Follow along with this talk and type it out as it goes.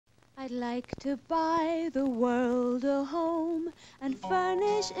I'd like to buy the world a home and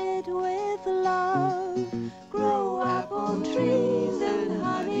furnish it with love. Grow apple trees and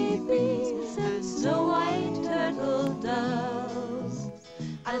honey bees and snow white turtle doves.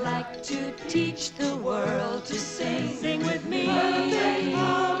 I'd like to teach the world to sing. Sing with me. Perfect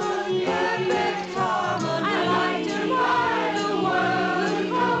harmony. Perfect harmony. I'd like to buy the world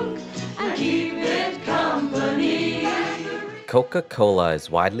a Coke and keep it company. Coca-Cola is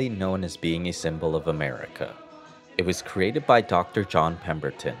widely known as being a symbol of America. It was created by Dr. John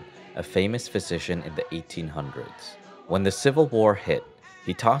Pemberton, a famous physician in the 1800s. When the Civil War hit,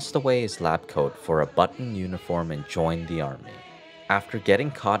 he tossed away his lab coat for a button uniform and joined the army. After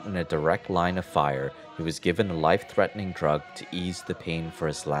getting caught in a direct line of fire, he was given a life-threatening drug to ease the pain for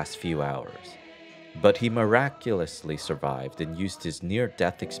his last few hours. But he miraculously survived and used his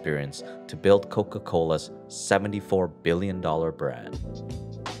near-death experience to build Coca-Cola's $74 billion brand.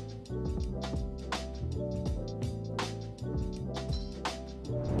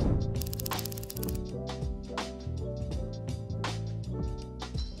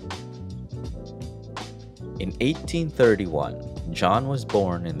 In 1831, John was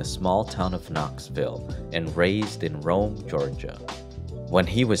born in the small town of Knoxville and raised in Rome, Georgia. When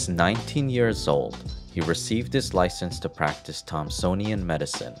he was 19 years old, he received his license to practice Thomsonian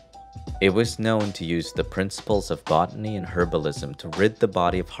medicine. It was known to use the principles of botany and herbalism to rid the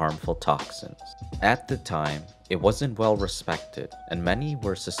body of harmful toxins. At the time, it wasn't well respected, and many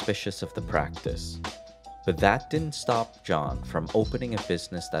were suspicious of the practice. But that didn't stop John from opening a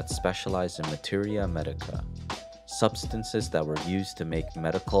business that specialized in materia medica, substances that were used to make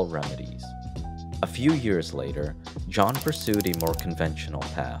medical remedies. A few years later, John pursued a more conventional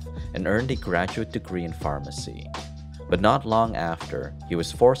path and earned a graduate degree in pharmacy. But not long after, he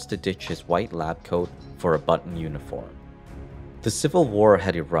was forced to ditch his white lab coat for a button uniform. The Civil War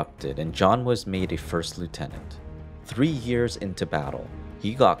had erupted and John was made a first lieutenant. 3 years into battle,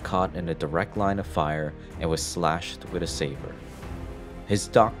 he got caught in a direct line of fire and was slashed with a saber. His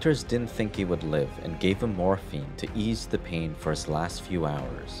doctors didn't think he would live and gave him morphine to ease the pain for his last few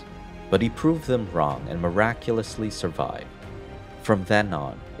hours. But he proved them wrong and miraculously survived. From then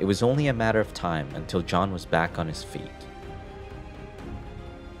on, it was only a matter of time until John was back on his feet.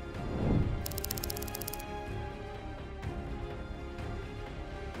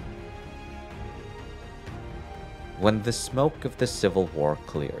 When the smoke of the Civil War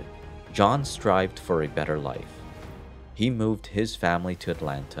cleared, John strived for a better life. He moved his family to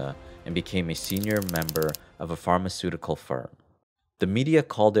Atlanta and became a senior member of a pharmaceutical firm. The media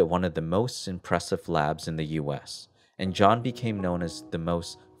called it one of the most impressive labs in the US, and John became known as the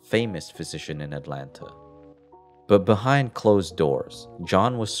most famous physician in Atlanta. But behind closed doors,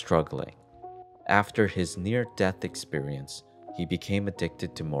 John was struggling. After his near-death experience, he became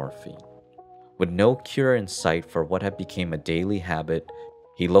addicted to morphine. With no cure in sight for what had become a daily habit,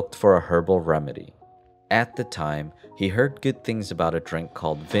 he looked for a herbal remedy. At the time, he heard good things about a drink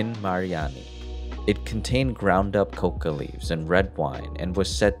called Vin Mariani. It contained ground up coca leaves and red wine and was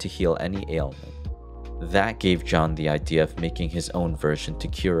said to heal any ailment. That gave John the idea of making his own version to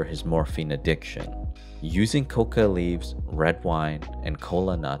cure his morphine addiction. Using coca leaves, red wine, and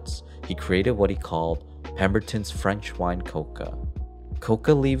cola nuts, he created what he called Pemberton's French wine coca.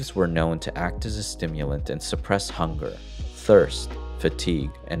 Coca leaves were known to act as a stimulant and suppress hunger, thirst, fatigue,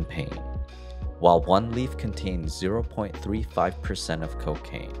 and pain. While one leaf contained 0.35% of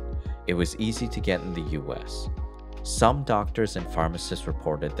cocaine, it was easy to get in the US. Some doctors and pharmacists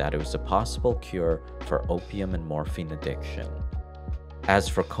reported that it was a possible cure for opium and morphine addiction. As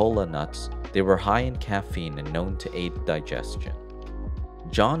for cola nuts, they were high in caffeine and known to aid digestion.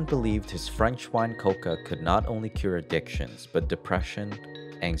 John believed his French wine coca could not only cure addictions, but depression,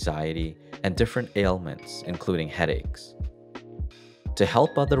 anxiety, and different ailments, including headaches. To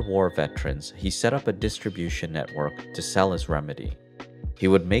help other war veterans, he set up a distribution network to sell his remedy. He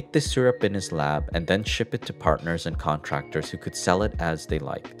would make the syrup in his lab and then ship it to partners and contractors who could sell it as they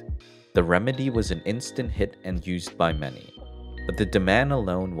liked. The remedy was an instant hit and used by many, but the demand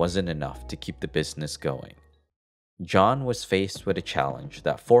alone wasn't enough to keep the business going. John was faced with a challenge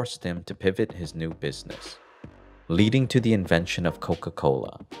that forced him to pivot his new business, leading to the invention of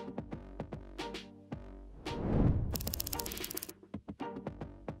Coca-Cola.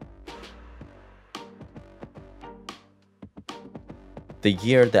 The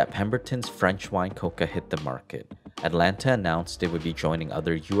year that Pemberton's French wine coca hit the market, Atlanta announced it would be joining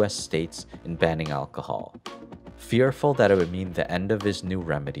other US states in banning alcohol. Fearful that it would mean the end of his new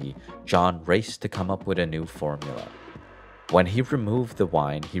remedy, John raced to come up with a new formula. When he removed the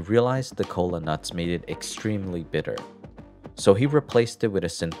wine, he realized the cola nuts made it extremely bitter. So he replaced it with a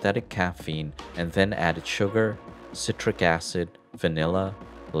synthetic caffeine and then added sugar, citric acid, vanilla,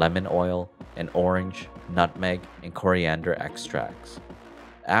 lemon oil, and orange, nutmeg, and coriander extracts.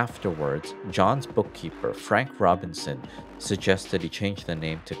 Afterwards, John's bookkeeper, Frank Robinson, suggested he change the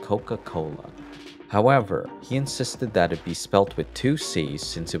name to Coca-Cola. However, he insisted that it be spelt with two C's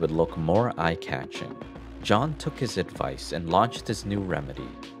since it would look more eye-catching. John took his advice and launched his new remedy,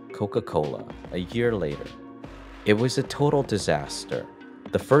 Coca-Cola, a year later. It was a total disaster.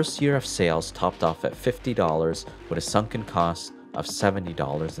 The first year of sales topped off at $50 with a sunken cost of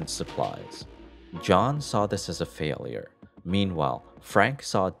 $70 in supplies. John saw this as a failure. Meanwhile, Frank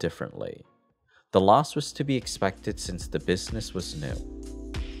saw it differently. The loss was to be expected since the business was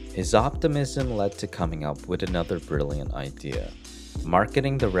new. His optimism led to coming up with another brilliant idea,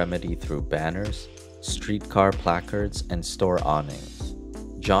 marketing the remedy through banners, streetcar placards, and store awnings.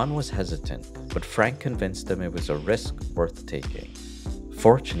 John was hesitant, but Frank convinced him it was a risk worth taking.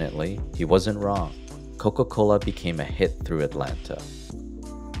 Fortunately, he wasn't wrong. Coca-Cola became a hit through Atlanta.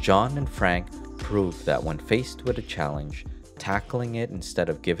 John and Frank proved that when faced with a challenge, tackling it instead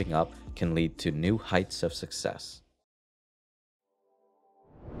of giving up can lead to new heights of success.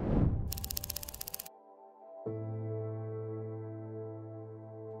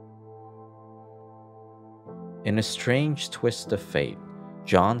 In a strange twist of fate,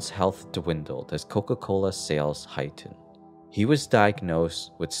 John's health dwindled as Coca-Cola sales heightened. He was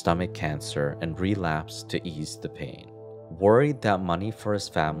diagnosed with stomach cancer and relapsed to ease the pain. Worried that money for his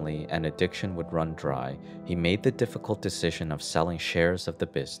family and addiction would run dry, he made the difficult decision of selling shares of the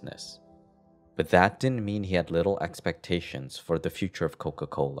business. But that didn't mean he had little expectations for the future of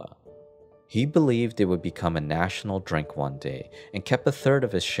Coca-Cola. He believed it would become a national drink one day and kept a third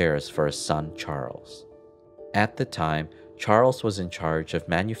of his shares for his son, Charles. At the time, Charles was in charge of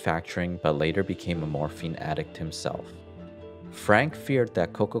manufacturing but later became a morphine addict himself. Frank feared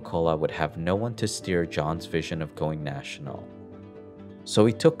that Coca-Cola would have no one to steer John's vision of going national. So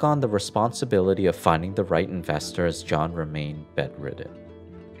he took on the responsibility of finding the right investor as John remained bedridden.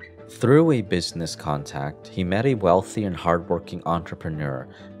 Through a business contact, he met a wealthy and hardworking entrepreneur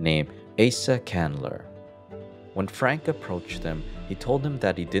named Asa Candler. When Frank approached him, he told him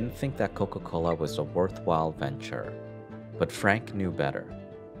that he didn't think that Coca-Cola was a worthwhile venture. But Frank knew better.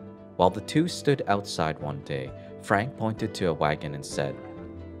 While the two stood outside one day, Frank pointed to a wagon and said,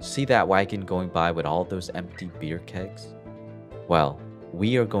 "See that wagon going by with all those empty beer kegs? Well,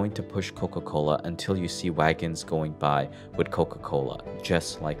 we are going to push Coca-Cola until you see wagons going by with Coca-Cola,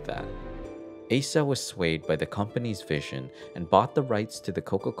 just like that." Asa was swayed by the company's vision and bought the rights to the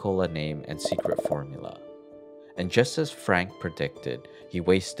Coca-Cola name and secret formula. And just as Frank predicted, he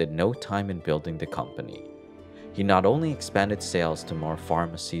wasted no time in building the company. He not only expanded sales to more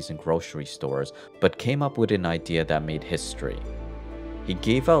pharmacies and grocery stores, but came up with an idea that made history. He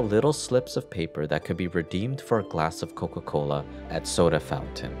gave out little slips of paper that could be redeemed for a glass of Coca-Cola at soda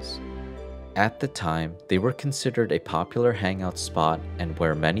fountains. At the time, they were considered a popular hangout spot and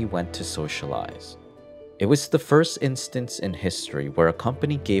where many went to socialize. It was the first instance in history where a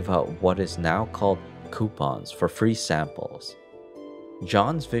company gave out what is now called coupons for free samples.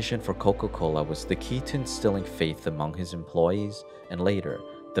 John's vision for Coca-Cola was the key to instilling faith among his employees and later,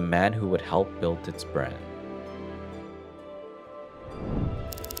 the man who would help build its brand.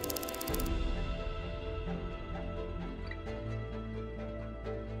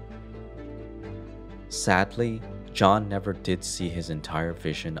 Sadly, John never did see his entire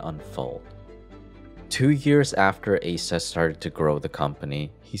vision unfold. 2 years after Asa started to grow the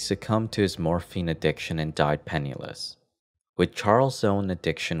company, he succumbed to his morphine addiction and died penniless. With Charles' own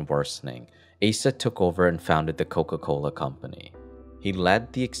addiction worsening, Asa took over and founded the Coca-Cola Company. He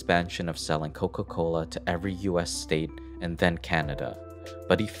led the expansion of selling Coca-Cola to every US state and then Canada,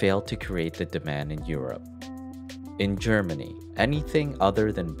 but he failed to create the demand in Europe. In Germany, anything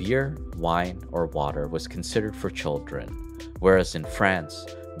other than beer, wine, or water was considered for children, whereas in France,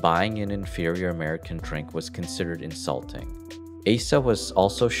 buying an inferior American drink was considered insulting. Asa was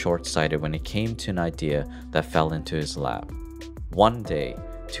also short-sighted when it came to an idea that fell into his lap. One day,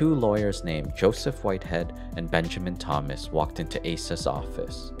 two lawyers named Joseph Whitehead and Benjamin Thomas walked into Asa's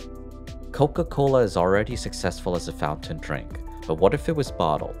office. Coca-Cola is already successful as a fountain drink, but what if it was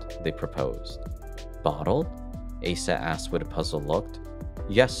bottled? They proposed. Bottled? Asa asked with a puzzled look.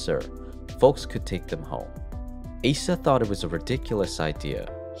 Yes, sir. Folks could take them home. Asa thought it was a ridiculous idea.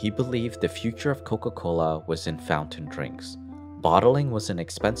 He believed the future of Coca-Cola was in fountain drinks. Bottling was an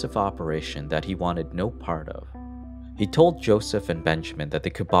expensive operation that he wanted no part of. He told Joseph and Benjamin that they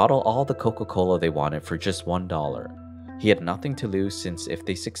could bottle all the Coca-Cola they wanted for just $1. He had nothing to lose since if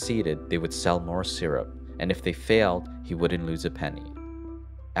they succeeded, they would sell more syrup, and if they failed, he wouldn't lose a penny.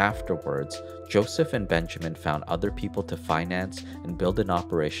 Afterwards, Joseph and Benjamin found other people to finance and build an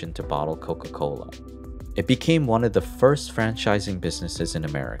operation to bottle Coca-Cola. It became one of the first franchising businesses in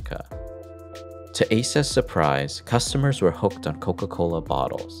America. To Asa's surprise, customers were hooked on Coca-Cola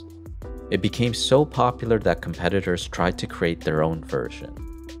bottles. It became so popular that competitors tried to create their own version.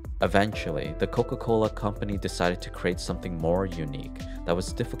 Eventually, the Coca-Cola company decided to create something more unique that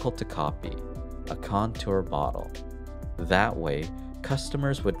was difficult to copy, a contour bottle. That way,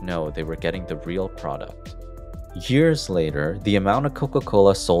 customers would know they were getting the real product. Years later, the amount of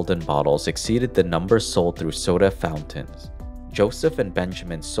Coca-Cola sold in bottles exceeded the numbers sold through soda fountains. Joseph and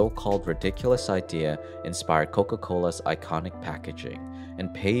Benjamin's so-called ridiculous idea inspired Coca-Cola's iconic packaging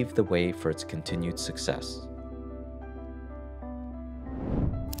and paved the way for its continued success.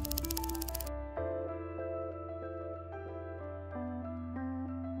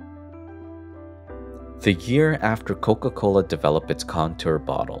 The year after Coca-Cola developed its contour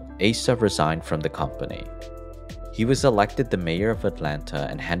bottle, Asa resigned from the company. He was elected the mayor of Atlanta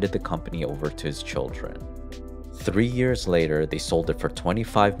and handed the company over to his children. 3 years later, they sold it for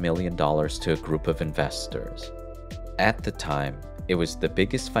 $25 million to a group of investors. At the time, it was the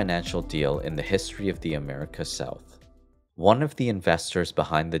biggest financial deal in the history of the America South. One of the investors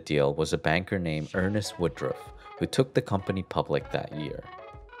behind the deal was a banker named Ernest Woodruff, who took the company public that year.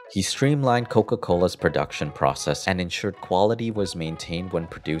 He streamlined Coca-Cola's production process and ensured quality was maintained when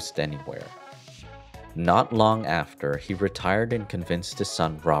produced anywhere. Not long after, he retired and convinced his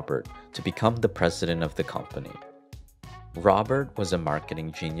son Robert to become the president of the company. Robert was a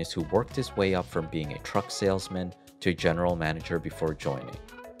marketing genius who worked his way up from being a truck salesman to a general manager before joining.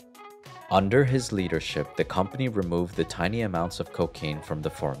 Under his leadership, the company removed the tiny amounts of cocaine from the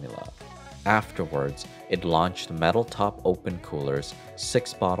formula. Afterwards, it launched metal top open coolers,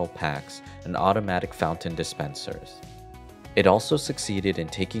 6-bottle packs, and automatic fountain dispensers. It also succeeded in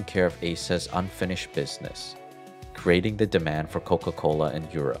taking care of Asa's unfinished business, creating the demand for Coca-Cola in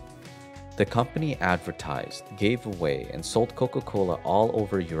Europe. The company advertised, gave away, and sold Coca-Cola all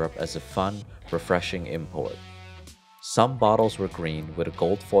over Europe as a fun, refreshing import. Some bottles were green with a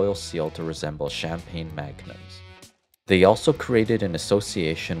gold foil seal to resemble champagne magnums. They also created an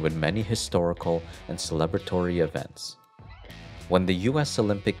association with many historical and celebratory events. When the US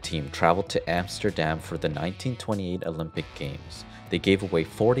Olympic team traveled to Amsterdam for the 1928 Olympic Games, they gave away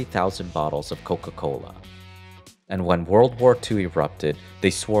 40,000 bottles of Coca-Cola. And when World War II erupted,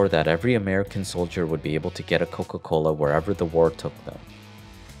 they swore that every American soldier would be able to get a Coca-Cola wherever the war took them.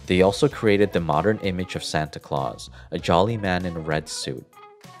 They also created the modern image of Santa Claus, a jolly man in a red suit.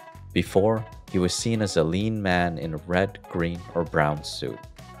 Before, he was seen as a lean man in a red, green, or brown suit.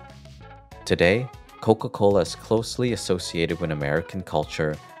 Today, Coca-Cola is closely associated with American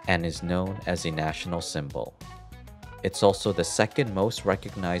culture and is known as a national symbol. It's also the second most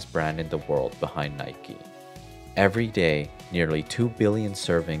recognized brand in the world behind Nike. Every day, nearly 2 billion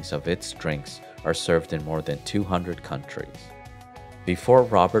servings of its drinks are served in more than 200 countries. Before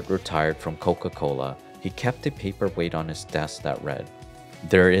Robert retired from Coca-Cola, he kept a paperweight on his desk that read,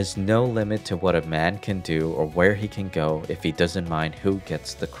 "There is no limit to what a man can do or where he can go if he doesn't mind who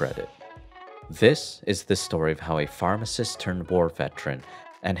gets the credit." This is the story of how a pharmacist turned war veteran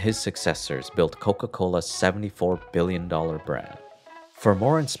and his successors built Coca-Cola's $74 billion brand. For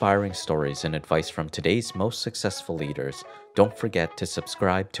more inspiring stories and advice from today's most successful leaders, don't forget to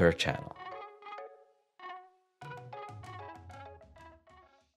subscribe to our channel.